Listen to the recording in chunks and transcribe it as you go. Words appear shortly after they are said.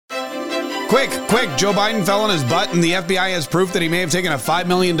Quick, Joe Biden fell on his butt and the FBI has proof that he may have taken a $5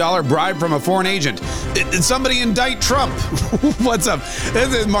 million bribe from a foreign agent. Somebody indict Trump. What's up?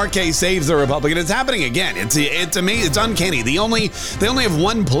 This is Marquez Saves the Republic, and it's happening again. It's amazing. It's uncanny. They only have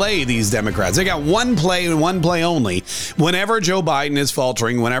one play, these Democrats. They got one play and one play only. Whenever Joe Biden is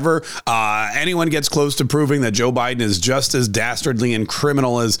faltering, whenever anyone gets close to proving that Joe Biden is just as dastardly and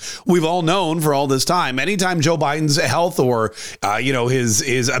criminal as we've all known for all this time, anytime Joe Biden's health or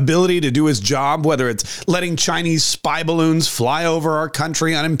his ability to do his job, whether it's letting Chinese spy balloons fly over our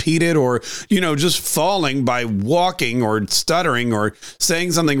country unimpeded or, just falling by walking or stuttering or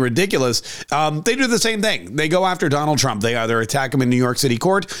saying something ridiculous, they do the same thing. They go after Donald Trump. They either attack him in New York City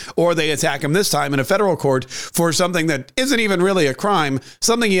court or they attack him this time in a federal court for something that isn't even really a crime,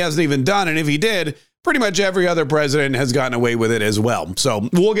 something he hasn't even done. And if he did, pretty much every other president has gotten away with it as well. So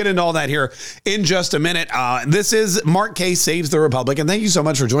we'll get into all that here in just a minute. This is Mark K. Saves the Republic. And thank you so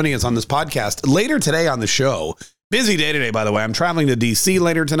much for joining us on this podcast. Later today on the show, busy day today, by the way. I'm traveling to D.C.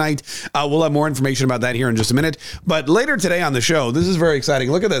 later tonight. We'll have more information about that here in just a minute. But later today on the show, this is very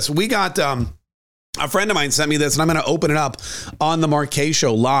exciting. Look at this. We got a friend of mine sent me this, and I'm going to open it up on the Mark K.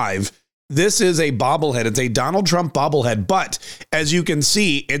 Show live. This is a bobblehead. It's a Donald Trump bobblehead. But as you can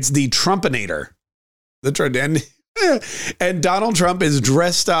see, it's the Trumpinator. And Donald Trump is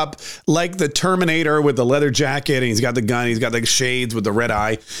dressed up like the Terminator with the leather jacket, and he's got the gun, he's got the shades with the red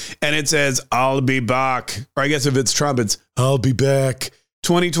eye, and it says, "I'll be back." Or I guess if it's Trump, it's "I'll be back."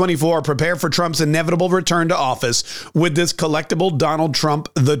 2024, prepare for Trump's inevitable return to office with this collectible Donald Trump,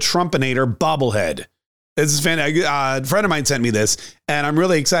 the Trumpinator bobblehead. This is fantastic. A friend of mine sent me this, and I'm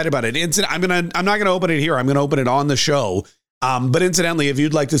really excited about it. I'm not going to open it here. I'm going to open it on the show. But incidentally, if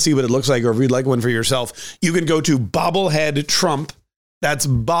you'd like to see what it looks like, or if you'd like one for yourself, you can go to Bobblehead Trump. That's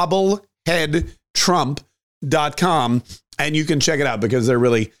bobbleheadtrump.com. And you can check it out because they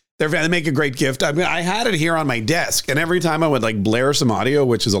make a great gift. I mean, I had it here on my desk, and every time I would blare some audio,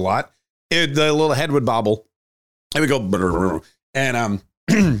 which is a lot, the little head would bobble. It would go, and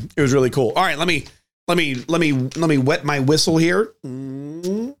it was really cool. All right, let me wet my whistle here,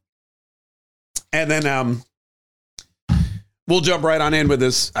 and then we'll jump right on in with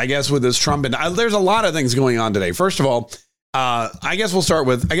this, I guess, with this Trump. And there's a lot of things going on today. First of all, I guess we'll start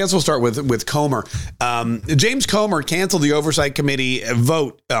with Comer. James Comer canceled the Oversight Committee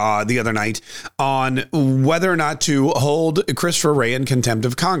vote the other night on whether or not to hold Christopher Wray in contempt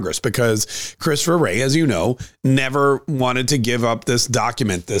of Congress, because Christopher Wray, as you know, never wanted to give up this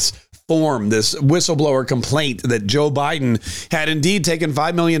document, this form, this whistleblower complaint that Joe Biden had indeed taken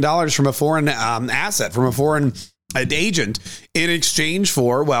 $5 million from a foreign asset, from a foreign agent in exchange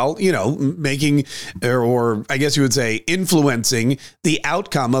for, making, or I guess you would say influencing the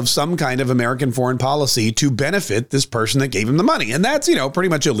outcome of some kind of American foreign policy to benefit this person that gave him the money. And that's, pretty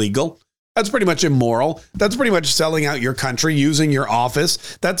much illegal. That's pretty much immoral. That's pretty much selling out your country, using your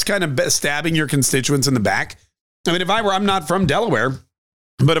office. That's kind of stabbing your constituents in the back. I mean, I'm not from Delaware,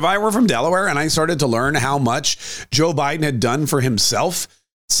 but if I were from Delaware and I started to learn how much Joe Biden had done for himself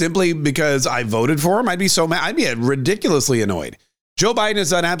simply because I voted for him, I'd be so mad. I'd be ridiculously annoyed. Joe Biden has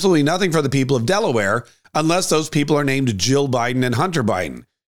done absolutely nothing for the people of Delaware unless those people are named Jill Biden and Hunter Biden,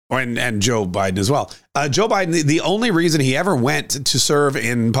 and Joe Biden as well. Joe Biden, the only reason he ever went to serve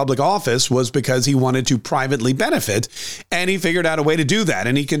in public office was because he wanted to privately benefit, and he figured out a way to do that,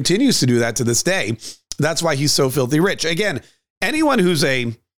 and he continues to do that to this day. That's why he's so filthy rich. Again, anyone who's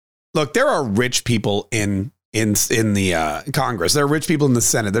look, there are rich people in the Congress. There are rich people in the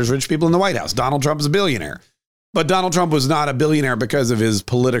Senate. There's rich people in the White House. Donald Trump is a billionaire, but Donald Trump was not a billionaire because of his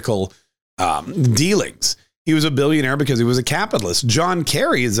political dealings. He was a billionaire because he was a capitalist. John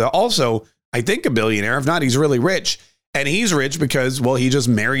Kerry is also, I think, a billionaire. If not, he's really rich, and he's rich because, he just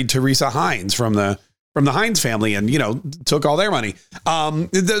married Teresa Heinz from the Heinz family, and took all their money.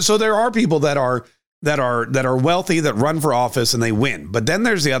 So there are people that are wealthy, that run for office, and they win. But then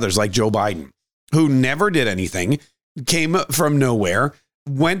there's the others like Joe Biden, who never did anything, came from nowhere,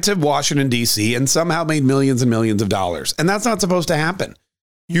 went to Washington, D.C., and somehow made millions and millions of dollars. And that's not supposed to happen.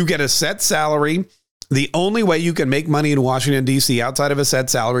 You get a set salary. The only way you can make money in Washington, D.C. outside of a set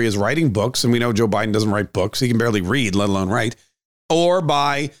salary is writing books. And we know Joe Biden doesn't write books. He can barely read, let alone write. Or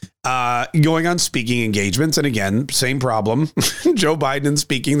by going on speaking engagements. And again, same problem. Joe Biden and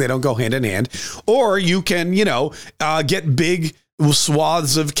speaking, they don't go hand in hand. Or you can, get big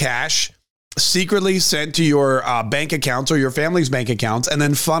swaths of cash secretly sent to your bank accounts or your family's bank accounts and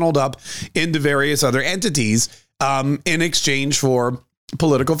then funneled up into various other entities in exchange for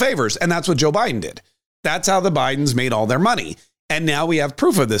political favors. And that's what Joe Biden did. That's how the Bidens made all their money. And now we have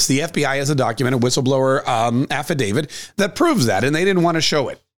proof of this. The FBI has a document, a whistleblower affidavit that proves that, and they didn't want to show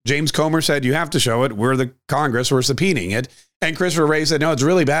it. James Comer said, you have to show it. We're the Congress. We're subpoenaing it. And Christopher Wray said, no, it's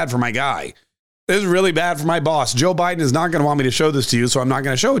really bad for my guy. This is really bad for my boss. Joe Biden is not going to want me to show this to you, so I'm not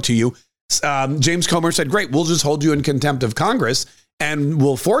going to show it to you. James Comer said, great, we'll just hold you in contempt of Congress and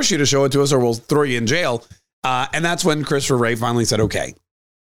we'll force you to show it to us or we'll throw you in jail. And that's when Christopher Wray finally said, okay.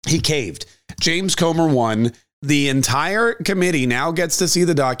 He caved. James Comer won. The entire committee now gets to see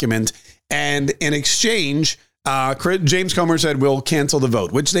the document. And in exchange, James Comer said, we'll cancel the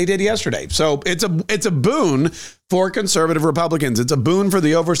vote, which they did yesterday. So it's a boon for conservative Republicans. It's a boon for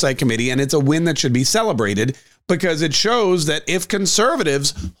the Oversight Committee, and it's a win that should be celebrated because it shows that if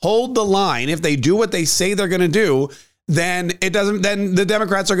conservatives hold the line, if they do what they say they're going to do, then the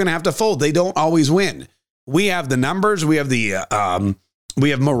Democrats are going to have to fold. They don't always win. We have the numbers. We have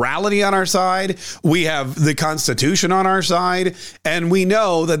we have morality on our side. We have the Constitution on our side. And we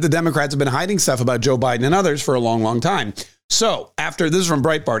know that the Democrats have been hiding stuff about Joe Biden and others for a long, long time. So this is from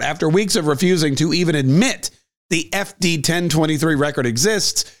Breitbart, after weeks of refusing to even admit the FD 1023 record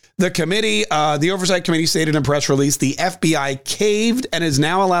exists, the Oversight Committee stated in a press release, the FBI caved and is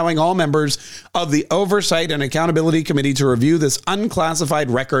now allowing all members of the Oversight and Accountability Committee to review this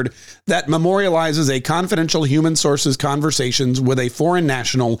unclassified record that memorializes a confidential human sources conversations with a foreign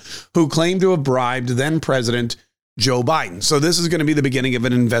national who claimed to have bribed then President Joe Biden. So this is going to be the beginning of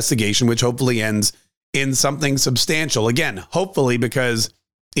an investigation, which hopefully ends in something substantial. Again, hopefully, because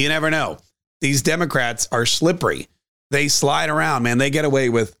you never know. These Democrats are slippery. They slide around, man. They get away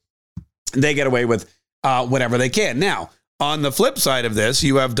with whatever they can. Now, on the flip side of this,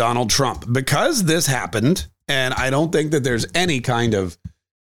 you have Donald Trump. Because this happened, and I don't think that there's any kind of,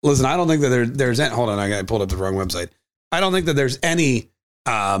 listen, I don't think that there's any, hold on, I pulled up the wrong website. I don't think that there's any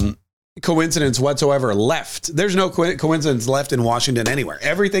coincidence whatsoever left. There's no coincidence left in Washington anywhere.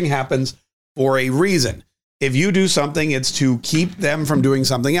 Everything happens for a reason. If you do something, it's to keep them from doing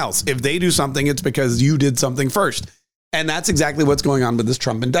something else. If they do something, it's because you did something first. And that's exactly what's going on with this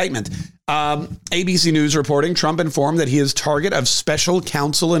Trump indictment. ABC News reporting Trump informed that he is target of special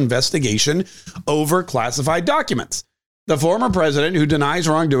counsel investigation over classified documents. The former president, who denies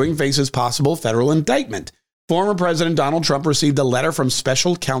wrongdoing, faces possible federal indictment. Former President Donald Trump received a letter from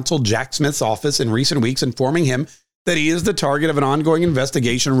special counsel Jack Smith's office in recent weeks informing him that he is the target of an ongoing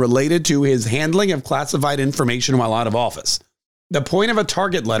investigation related to his handling of classified information while out of office. The point of a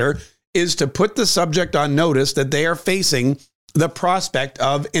target letter is to put the subject on notice that they are facing the prospect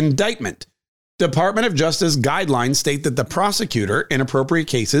of indictment. Department of Justice guidelines state that the prosecutor, in appropriate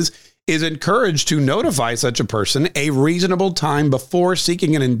cases, is encouraged to notify such a person a reasonable time before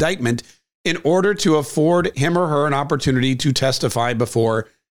seeking an indictment in order to afford him or her an opportunity to testify before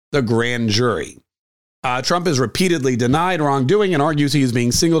the grand jury. Trump has repeatedly denied wrongdoing and argues he is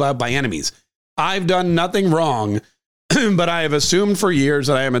being singled out by enemies. I've done nothing wrong, but I have assumed for years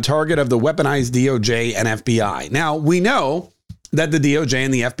that I am a target of the weaponized DOJ and FBI. Now, we know that the DOJ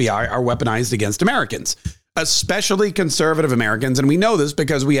and the FBI are weaponized against Americans, especially conservative Americans. And we know this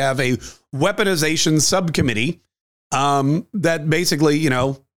because we have a weaponization subcommittee that basically,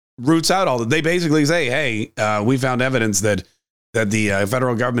 roots out all that. They basically say, hey, we found evidence that the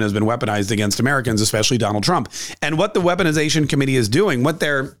federal government has been weaponized against Americans, especially Donald Trump. And what the weaponization committee is doing, what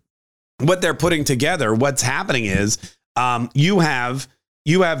they're putting together, what's happening is you have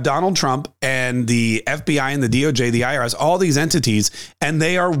Donald Trump and the FBI and the DOJ, the IRS, all these entities, and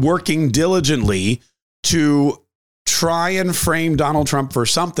they are working diligently to try and frame Donald Trump for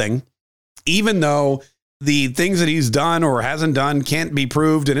something, even though the things that he's done or hasn't done can't be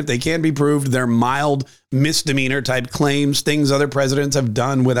proved. And if they can be proved, they're mild misdemeanor type claims, things other presidents have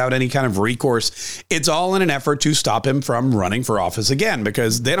done without any kind of recourse. It's all in an effort to stop him from running for office again,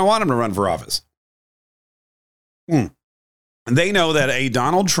 because they don't want him to run for office. They know that a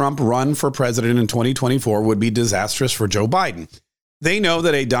Donald Trump run for president in 2024 would be disastrous for Joe Biden. They know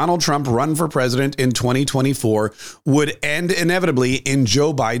that a Donald Trump run for president in 2024 would end inevitably in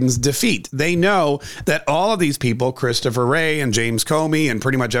Joe Biden's defeat. They know that all of these people, Christopher Wray and James Comey and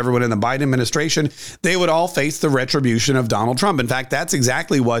pretty much everyone in the Biden administration, they would all face the retribution of Donald Trump. In fact, that's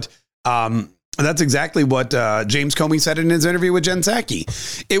exactly what James Comey said in his interview with Jen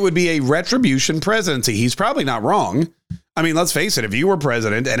Psaki. It would be a retribution presidency. He's probably not wrong. I mean, let's face it. If you were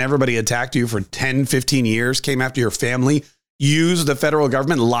president and everybody attacked you for 10, 15 years, came after your family, used the federal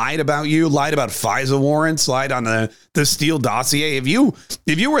government, lied about you, lied about FISA warrants, lied on the Steele dossier. If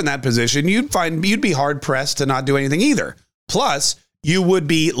you were in that position, you'd be hard pressed to not do anything either. Plus, you would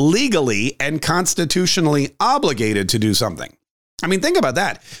be legally and constitutionally obligated to do something. I mean, think about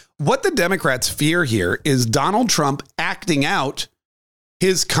that. What the Democrats fear here is Donald Trump acting out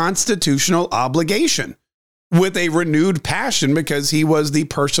his constitutional obligation. with a renewed passion because he was the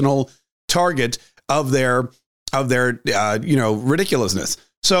personal target of their ridiculousness.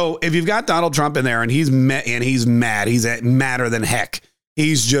 So if you've got Donald Trump in there and he's mad, he's madder than heck.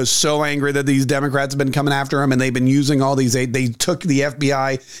 He's just so angry that these Democrats have been coming after him and they've been using all these. They took the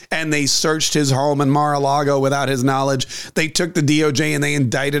FBI and they searched his home in Mar-a-Lago without his knowledge. They took the DOJ and they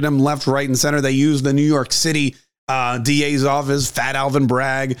indicted him left, right, and center. They used the New York City DA's office, Fat Alvin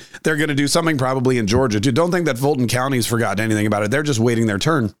Bragg. They're going to do something probably in Georgia too. Don't think that Fulton County's forgotten anything about it. They're just waiting their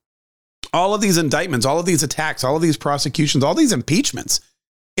turn. All of these indictments, all of these attacks, all of these prosecutions, all these impeachments,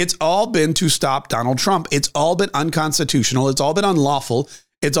 it's all been to stop Donald Trump. It's all been unconstitutional. It's all been unlawful.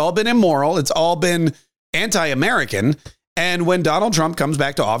 It's all been immoral. It's all been anti-American. And when Donald Trump comes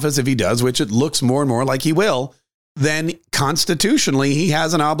back to office, if he does, which it looks more and more like he will, then constitutionally, he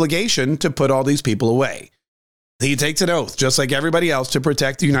has an obligation to put all these people away. He takes an oath, just like everybody else, to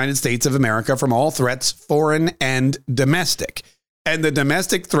protect the United States of America from all threats, foreign and domestic. And the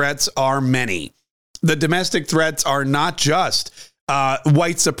domestic threats are many. The domestic threats are not just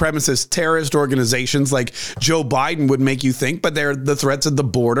white supremacist terrorist organizations like Joe Biden would make you think, but they're the threats of the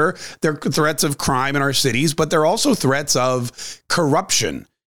border. They're threats of crime in our cities, but they're also threats of corruption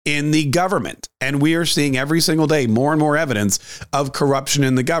in the government. And we are seeing every single day more and more evidence of corruption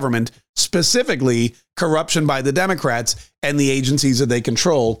in the government, specifically corruption by the Democrats and the agencies that they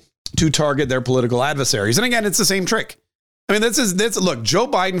control to target their political adversaries. And again, it's the same trick. I mean, look, Joe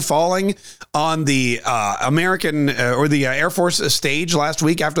Biden falling on the American or the Air Force stage last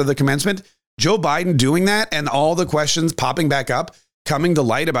week after the commencement, Joe Biden doing that and all the questions popping back up, coming to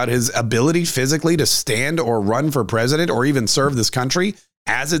light about his ability physically to stand or run for president or even serve this country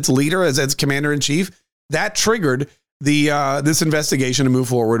as its leader, as its commander in chief, that triggered this investigation to move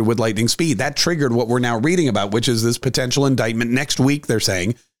forward with lightning speed. That triggered what we're now reading about, which is this potential indictment next week, they're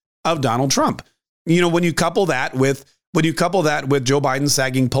saying, of Donald Trump. You know, when you couple that with Joe Biden's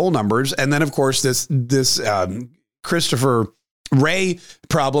sagging poll numbers, and then, of course, this Christopher Wray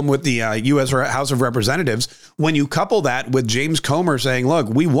problem with the U.S. House of Representatives, when you couple that with James Comer saying, look,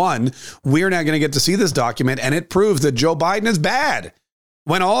 we won, we're now going to get to see this document, and it proves that Joe Biden is bad.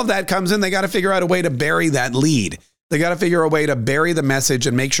 When all of that comes in, they got to figure out a way to bury that lead. They got to figure a way to bury the message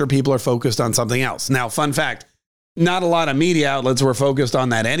and make sure people are focused on something else. Now, fun fact, not a lot of media outlets were focused on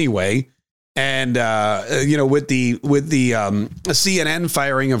that anyway. And, with the CNN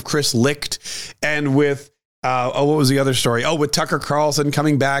firing of Chris Licht and with, what was the other story? Oh, with Tucker Carlson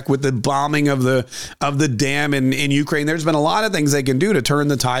coming back with the bombing of the dam in Ukraine. There's been a lot of things they can do to turn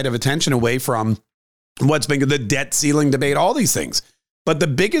the tide of attention away from what's been the debt ceiling debate, all these things. But the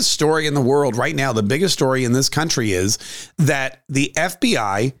biggest story in the world right now, the biggest story in this country is that the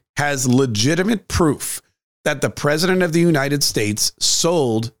FBI has legitimate proof that the president of the United States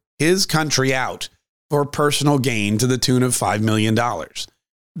sold his country out for personal gain to the tune of $5 million.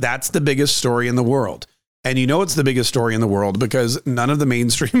 That's the biggest story in the world. And you know it's the biggest story in the world because none of the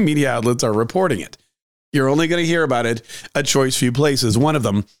mainstream media outlets are reporting it. You're only going to hear about it a choice few places. One of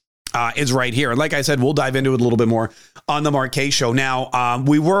them is right here. And like I said, we'll dive into it a little bit more on the Mark Kaye Show. Now,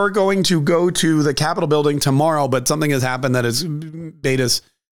 we were going to go to the Capitol building tomorrow, but something has happened that has made us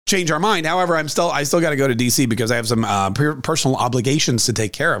change our mind. However, I still got to go to DC because I have some personal obligations to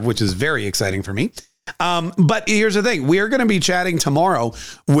take care of, which is very exciting for me. But here's the thing. We are going to be chatting tomorrow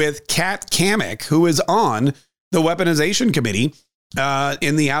with Kat Cammack, who is on the Weaponization Committee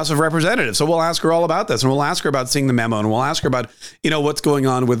in the House of Representatives. So we'll ask her all about this, and we'll ask her about seeing the memo, and we'll ask her about, what's going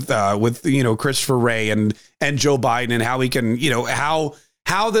on with Christopher Wray and Joe Biden and how he can,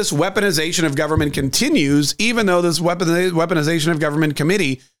 how this weaponization of government continues, even though this weaponization of government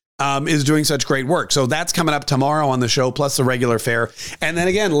committee is doing such great work. So that's coming up tomorrow on the show, plus the regular fare. And then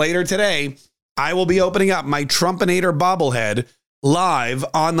again, later today, I will be opening up my Trumpinator bobblehead live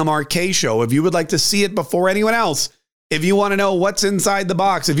on the Mark Kaye Show. If you would like to see it before anyone else, if you want to know what's inside the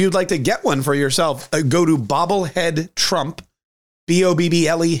box, if you'd like to get one for yourself, go to Bobblehead Trump,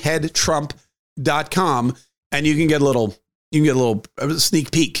 BOBBLE headtrump.com, and you can get a little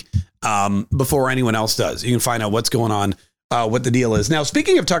sneak peek before anyone else does. You can find out what's going on, what the deal is. Now,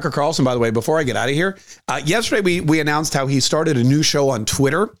 speaking of Tucker Carlson, by the way, before I get out of here, yesterday we announced how he started a new show on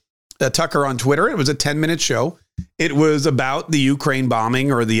Twitter, Tucker on Twitter. It was a 10-minute show. It was about the Ukraine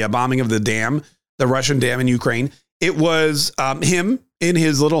bombing or the bombing of the dam, the Russian dam in Ukraine. It was him in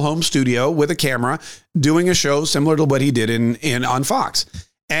his little home studio with a camera doing a show similar to what he did on Fox.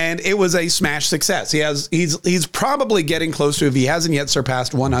 And it was a smash success. He's probably getting close to, if he hasn't yet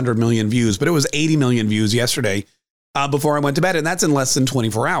surpassed 100 million views, but it was 80 million views yesterday before I went to bed. And that's in less than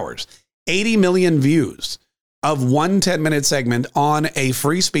 24 hours. 80 million views. of one 10-minute segment on a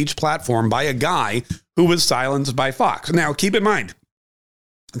free speech platform by a guy who was silenced by Fox. Now, keep in mind,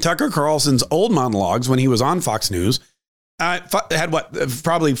 Tucker Carlson's old monologues when he was on Fox News had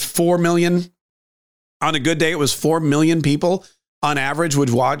probably 4 million. On a good day, it was 4 million people on average would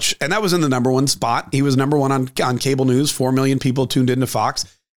watch. And that was in the number one spot. He was number one on cable news. 4 million people tuned into Fox,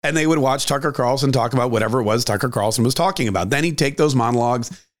 and they would watch Tucker Carlson talk about whatever it was Tucker Carlson was talking about. Then he'd take those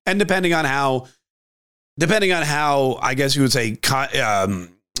monologues, and depending on how, I guess you would say,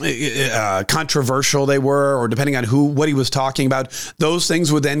 controversial they were, or depending on what he was talking about, those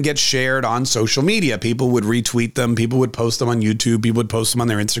things would then get shared on social media. People would retweet them. People would post them on YouTube. People would post them on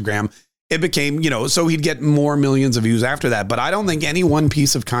their Instagram. It became, so he'd get more millions of views after that. But I don't think any one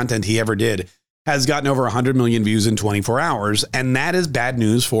piece of content he ever did has gotten over 100 million views in 24 hours. And that is bad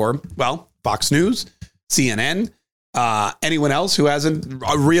news for, Fox News, CNN, anyone else who hasn't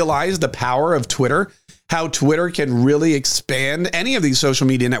realized the power of Twitter, how Twitter can really expand any of these social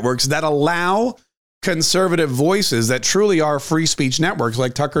media networks that allow conservative voices that truly are free speech networks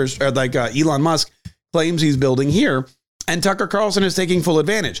like Elon Musk claims he's building here. And Tucker Carlson is taking full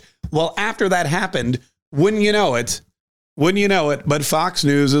advantage. Well, after that happened, wouldn't you know it, but Fox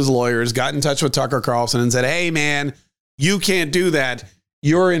News' lawyers got in touch with Tucker Carlson and said, hey, man, you can't do that.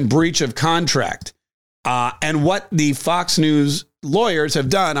 You're in breach of contract. And what the Fox News lawyers have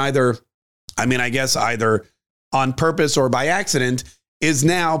done, either on purpose or by accident, is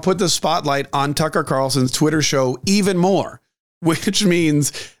now put the spotlight on Tucker Carlson's Twitter show even more, which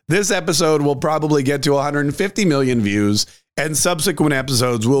means this episode will probably get to 150 million views, and subsequent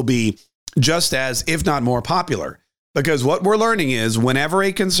episodes will be just as, if not more popular. Because what we're learning is whenever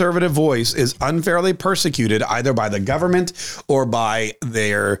a conservative voice is unfairly persecuted, either by the government or by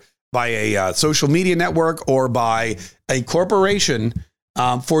a social media network or by a corporation,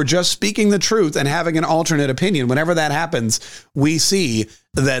 for just speaking the truth and having an alternate opinion, whenever that happens, we see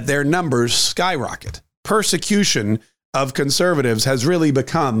that their numbers skyrocket. Persecution of conservatives has really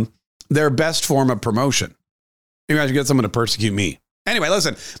become their best form of promotion. Maybe I should get someone to persecute me. Anyway,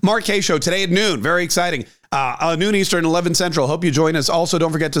 listen, Mark Kaye Show today at noon. Very exciting. Noon Eastern, 11 Central. Hope you join us. Also,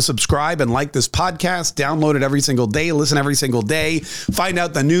 don't forget to subscribe and like this podcast. Download it every single day. Listen every single day. Find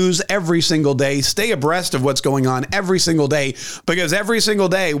out the news every single day. Stay abreast of what's going on every single day, because every single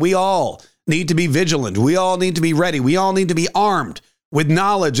day we all need to be vigilant. We all need to be ready. We all need to be armed with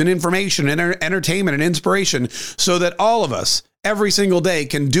knowledge and information and entertainment and inspiration, so that all of us every single day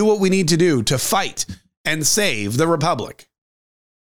can do what we need to do to fight and save the Republic.